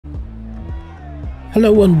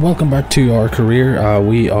Hello and welcome back to our career.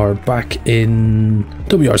 We are back in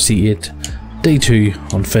WRC 8, day 2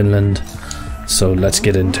 on Finland, so let's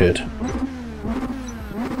get into it.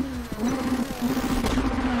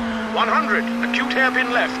 100, acute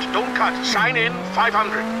hairpin left, don't cut, sign in,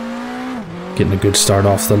 500. Getting a good start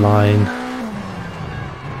off the line.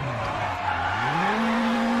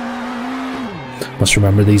 Must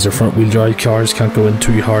remember these are front wheel drive cars, can't go in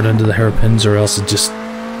too hard into the hairpins or else it just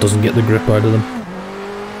doesn't get the grip out of them.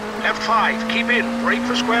 Left 5, keep in, brake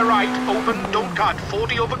for square right, open, don't cut,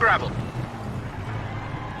 40 over gravel.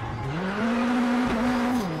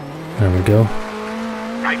 There we go.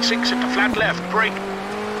 Right 6 into flat left, brake.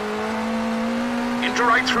 Into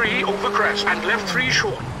right 3, over crest, and left 3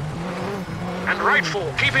 short. And right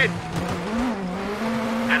 4, keep in.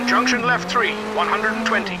 And junction left 3,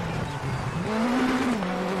 120.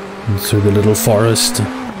 And through the little forest.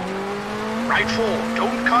 Right 4,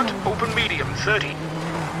 don't cut, open medium, 30.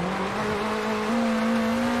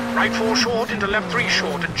 Right 4 short into left 3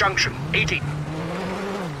 short at junction, 80.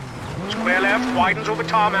 Square left, widens over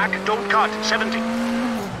tarmac, don't cut, 70.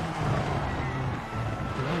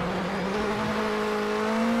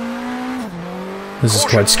 This is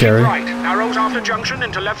quite scary. Right, narrows after junction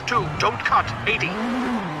into left 2, don't cut, 80.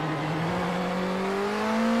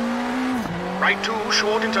 Right 2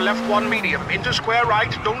 short into left 1 medium, into square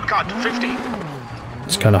right, don't cut, 50.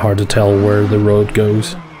 It's kind of hard to tell where the road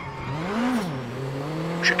goes.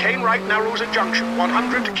 Chicane right narrows at junction,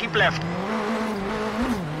 100 to keep left.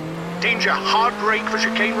 Danger, hard brake for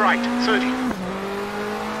chicane right, 30.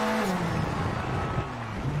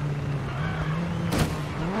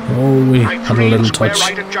 Oh, we right had a little touch.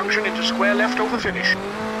 Square right at junction into square left over finish.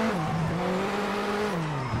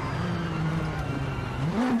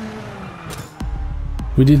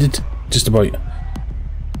 We did it, just about.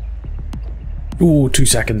 Ooh, 2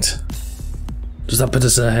 seconds. Does that put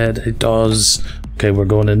us ahead? It does. Okay, we're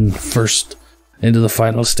going in first into the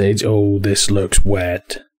final stage. Oh, this looks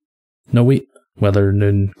wet. No, wait. Weather,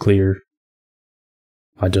 noon, clear.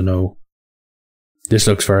 I don't know. This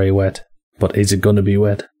looks very wet. But is it going to be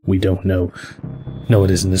wet? We don't know. No,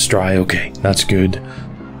 it isn't. It's dry. Okay, that's good.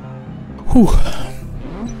 Whew.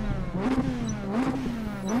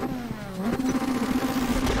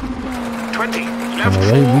 Left and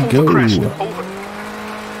away 4 we go. over crest, open.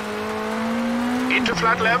 Into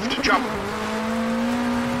flat left, jump.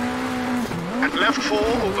 And left 4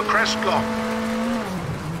 over crest, long.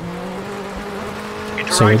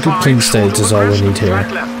 Into So right a good 5, clean stage is all we crest, need here.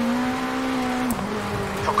 flat left.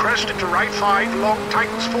 For crest into right 5, long,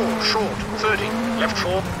 tightens 4, short, 30. Left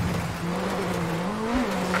 4.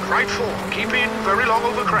 And right 4, keep in, very long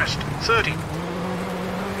over crest, 30.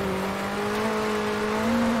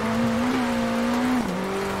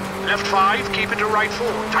 Left 5, keep into right 4,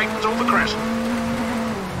 tightens over crest.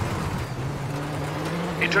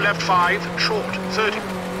 Into left 5, short, 30.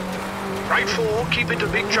 Right 4, keep into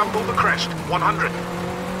big jump over crest, 100.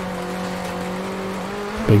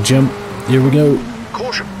 Big jump. Here we go.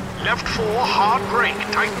 Caution, left 4, hard brake,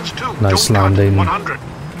 tightens 2, Nice don't landing. cut, 100.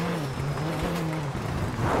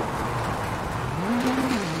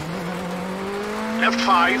 Left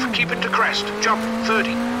 5, keep into crest, jump,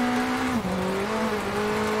 30.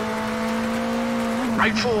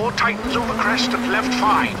 Right 4, tightens over crest and left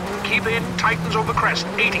 5. Keep in, tightens over crest,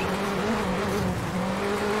 80.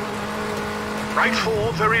 Right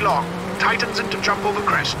 4, very long. Tightens into jump over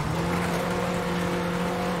crest.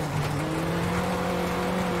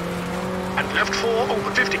 And left 4,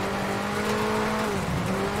 over 50.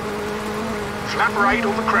 Flat right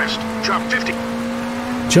over crest, jump, 50.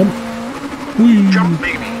 Jump. Whee. Jump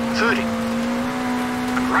maybe, 30.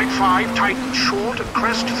 And right 5, tightens short and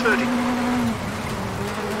crest, 30.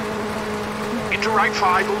 Into right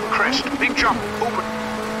 5 over crest, big jump, open.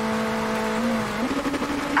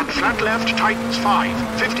 And flat left tightens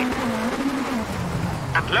 5, 50.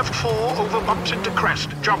 And left 4 over bumps into crest,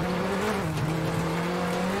 jump.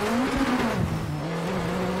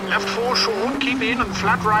 Left 4 short, keep in and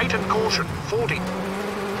flat right and caution, 40.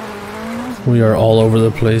 We are all over the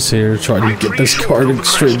place here trying Right to get 3 this short car over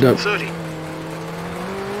straightened up. crest, 30.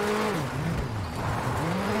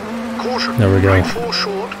 Caution, There we go. right 4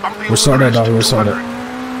 short, bumpy We're sorted over crest, now, we're sorted.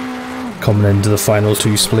 200. Coming into the final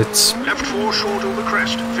 2 splits. Left 4 short over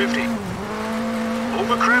crest, 50.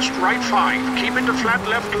 Over crest, right 5. Keep into flat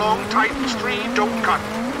left long, tightens 3, don't cut.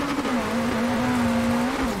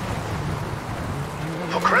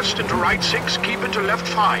 For crest into right 6, keep into left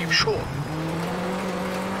 5, short.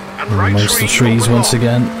 And right Amongst 3, the trees over once long.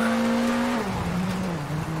 again.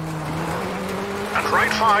 And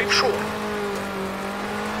right 5, short.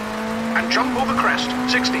 And jump over crest,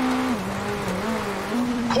 60.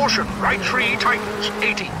 Caution, right 3 tightens,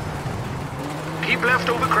 80. Keep left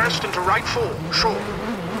over crest into right 4, short.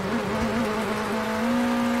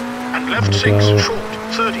 And left 6, short,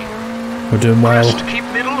 30. We're doing well. Crest, keep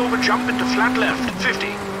middle over jump into flat left, 50.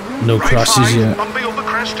 No right crashes 5, yet. bumpy over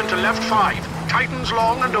crest into left 5. Tightens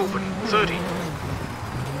long and open, 30.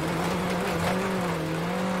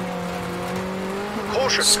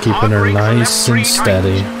 Caution, Just keeping her nice and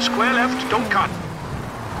steady. Tightens. Square left, don't cut.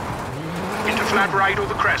 Into flat right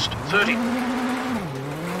over crest, 30.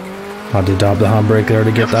 Had to dab the handbrake there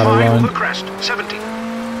to get left that 5 around. over crest, 70.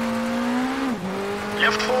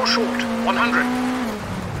 Left 4 short, 100.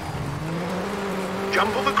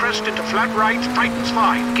 Jump over crest into flat right, tightens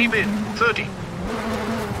 5, keep in, 30.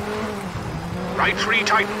 Right 3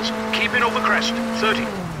 tightens, keep in over crest, 30.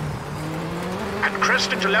 And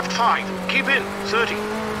crest into left 5, keep in, 30.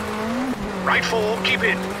 Right 4, keep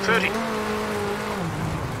in, 30.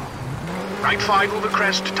 Right 5 over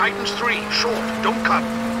crest, tightens 3, short, don't cut.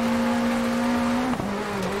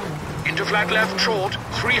 Into flat left short,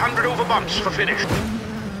 300 over bumps for finish.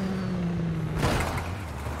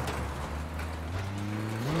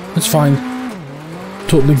 It's fine.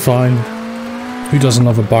 Totally fine. Who doesn't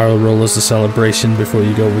love a barrel roll as a celebration before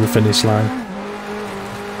you go over the finish line?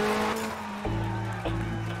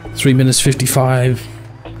 3 minutes 55.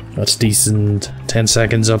 That's decent. 10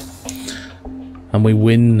 seconds up. And we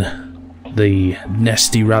win the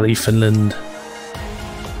Nesty Rally Finland.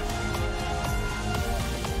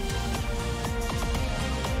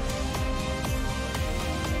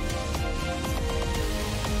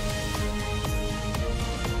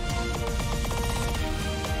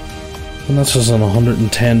 And that's us on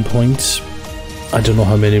 110 points. I don't know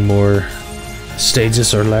how many more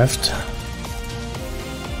stages are left.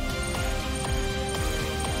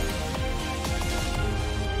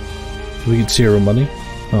 We get 0 money.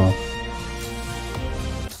 Oh.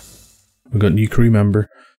 We've got a new crew member.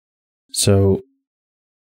 So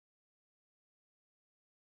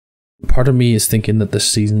part of me is thinking that this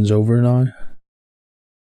season's over now.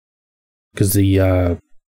 Because the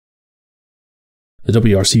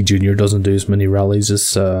WRC Junior doesn't do as many rallies as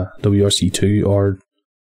WRC 2 or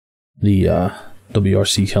the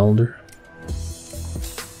WRC calendar.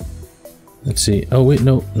 Let's see. Oh wait,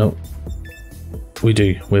 no. We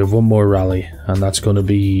do. We have one more rally, and that's going to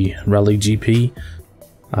be Rally GP,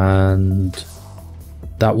 and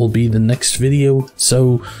that will be the next video.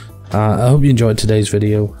 So I hope you enjoyed today's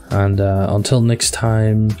video, and until next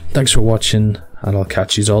time, thanks for watching, and I'll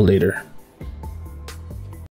catch you all later.